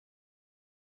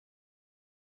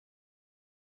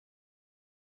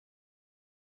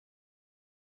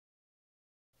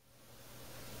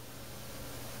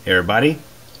Hey everybody,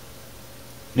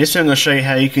 this I'm going to show you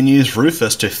how you can use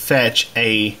Rufus to fetch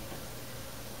a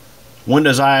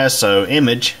Windows ISO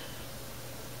image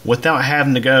without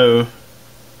having to go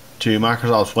to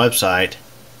Microsoft's website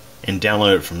and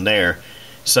download it from there.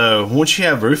 So once you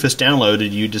have Rufus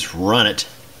downloaded, you just run it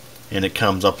and it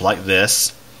comes up like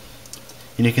this,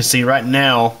 and you can see right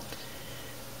now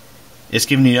it's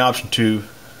giving you the option to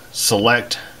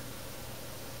select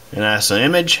an ISO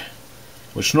image,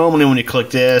 which normally when you click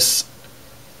this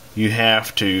you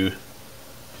have to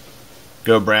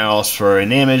go browse for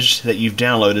an image that you've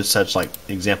downloaded, such like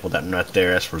example that right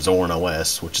there, that's for Zorin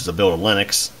OS, which is a build of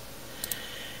Linux.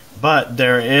 But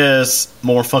there is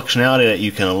more functionality that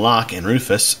you can unlock in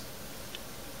Rufus.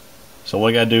 So what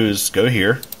you gotta do is go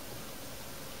here,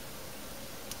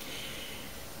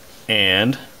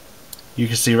 and you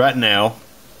can see right now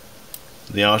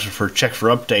the option for check for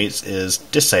updates is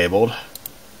disabled.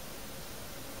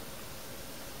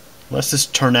 Let's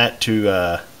just turn that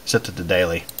to set it to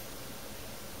daily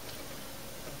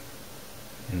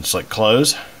and select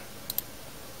close.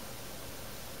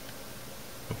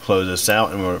 We'll close this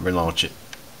out and we'll relaunch it.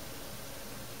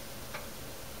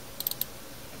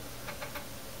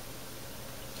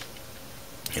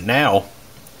 And now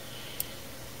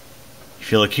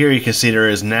if you look here, you can see there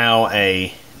is now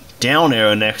a down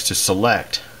arrow next to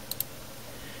select.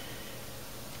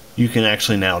 You can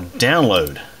actually now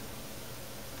download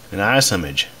an ISO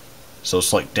image. So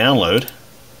select download,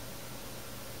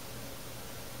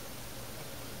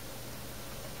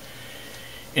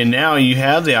 and now you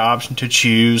have the option to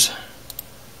choose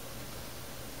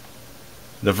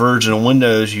the version of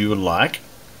Windows you would like.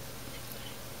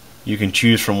 You can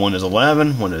choose from Windows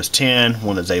 11, Windows 10,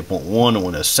 Windows 8.1, and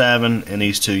Windows 7, and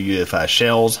these two UEFI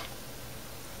shells.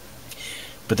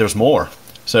 But there's more.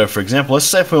 So for example, let's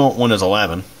say if we want Windows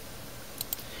 11,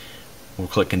 we'll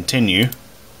click continue.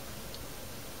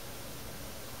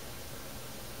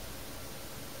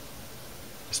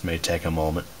 This may take a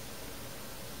moment.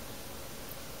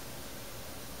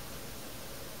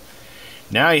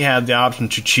 Now you have the option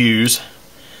to choose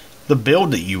the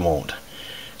build that you want.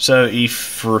 So if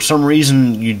for some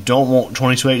reason you don't want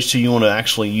 22H2, you want to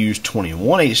actually use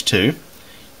 21H2,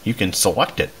 you can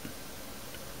select it.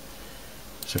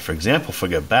 So for example, if we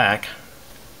go back,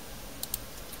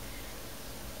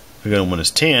 if we go to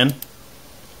Windows 10,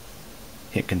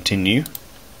 hit continue,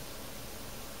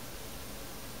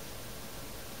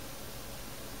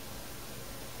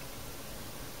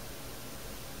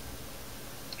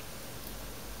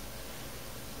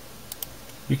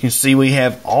 you can see we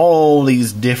have all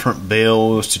these different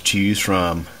builds to choose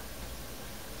from,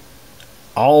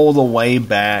 all the way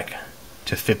back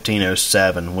to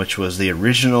 1507, which was the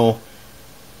original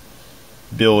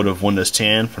build of Windows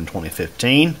 10 from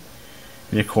 2015.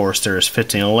 And of course there's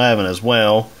 1511 as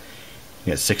well.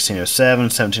 You got 1607,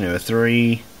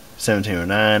 1703,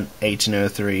 1709,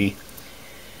 1803,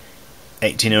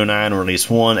 1809 release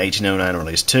 1, 1809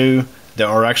 release 2. There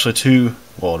are actually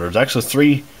there's actually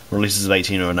 3 releases of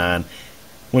 1809,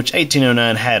 which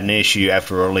 1809 had an issue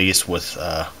after release with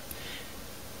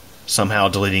somehow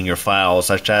deleting your files.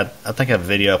 Actually, I think I have a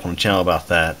video up on the channel about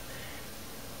that.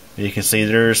 You can see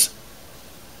there's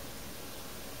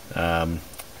well,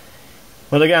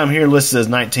 the guy I'm here listed as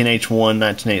 19H1,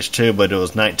 19H2, but it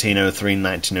was 1903,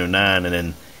 1909, and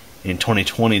then in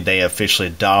 2020 they officially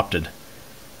adopted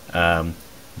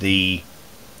the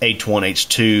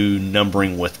H1H2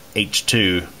 numbering with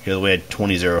H2, because we had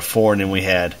 2004 and then we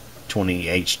had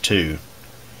 20H2.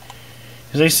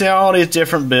 So you see all these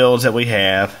different builds that we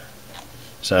have.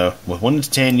 So with Windows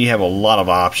 10 you have a lot of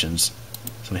options.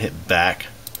 So I'm going to hit back.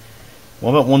 What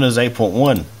about Windows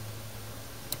 8.1?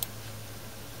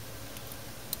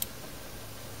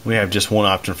 We have just one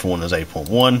option for Windows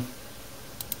 8.1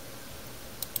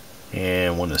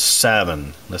 and Windows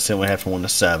 7. Let's see what we have for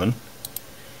Windows 7.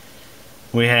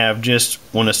 We have just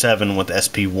Windows 7 with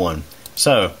SP1.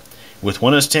 So with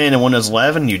Windows 10 and Windows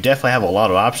 11 you definitely have a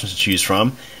lot of options to choose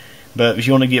from, but if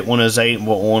you want to get Windows 8.1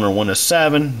 or Windows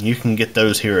 7, you can get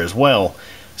those here as well.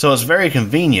 So it's very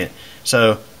convenient.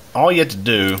 So all you have to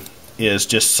do is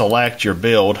just select your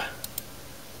build.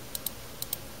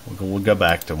 We'll go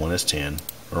back to Windows 10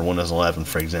 or Windows 11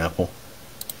 for example,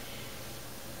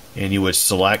 and you would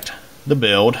select the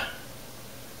build.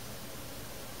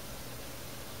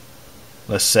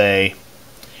 Let's say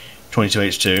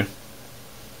 22H2.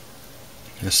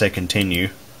 Let's say continue.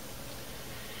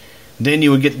 Then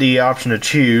you would get the option to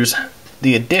choose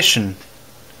the edition.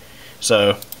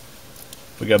 So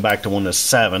if we go back to Windows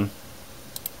 7,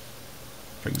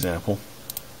 for example,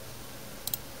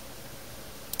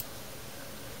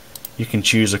 You can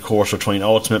choose, of course, between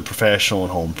Ultimate, Professional,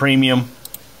 and Home Premium.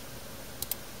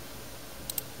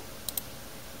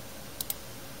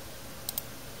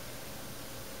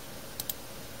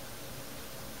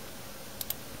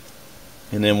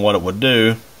 And then what it would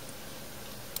do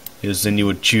is then you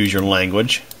would choose your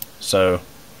language. So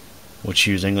we'll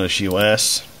choose English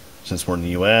US since we're in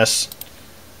the US.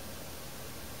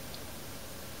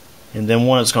 And then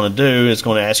what it's going to do is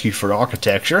going to ask you for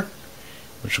architecture,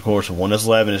 which of course with Windows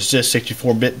 11 is just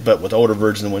 64-bit, but with older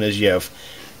versions of Windows you have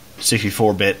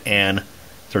 64-bit and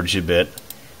 32-bit.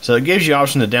 So it gives you the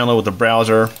option to download with the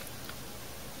browser,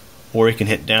 or you can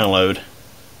hit download.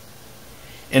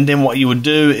 And then what you would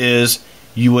do is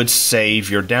you would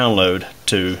save your download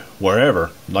to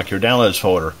wherever, like your downloads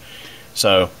folder.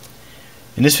 So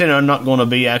in this video I'm not going to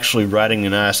be actually writing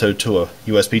an ISO to a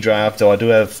USB drive, though I do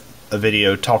have a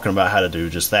video talking about how to do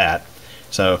just that.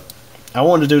 So I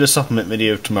wanted to do the supplement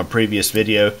video to my previous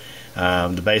video,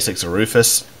 the basics of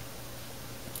Rufus,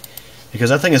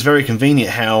 because I think it's very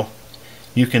convenient how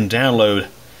you can download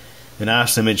an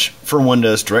ISO image for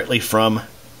Windows directly from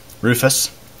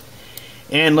Rufus.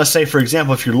 And let's say, for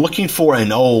example, if you're looking for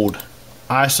an old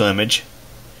ISO image,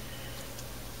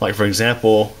 like for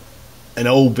example an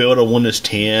old build of Windows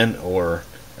 10 or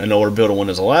an older build of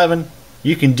Windows 11,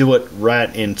 you can do it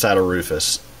right inside of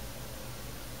Rufus.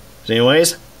 So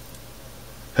anyways,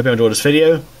 hope you enjoyed this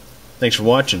video. Thanks for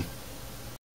watching.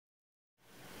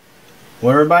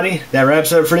 Well everybody, that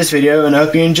wraps it up for this video, and I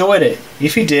hope you enjoyed it.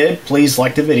 If you did, please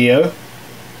like the video,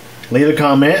 leave a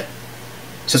comment,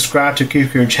 subscribe to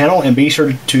CubeComputer channel, and be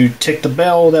sure to tick the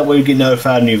bell, that way you get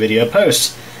notified of new video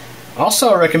posts. Also,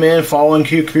 I recommend following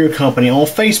CubeComputer Company on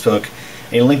Facebook.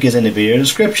 A link is in the video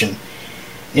description.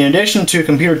 In addition to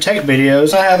computer tech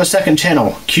videos, I have a second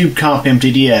channel,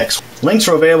 CubeCompMTDX. Links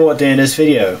are available at the end of this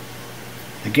video.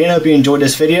 Again, I hope you enjoyed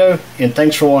this video, and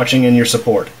thanks for watching and your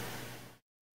support.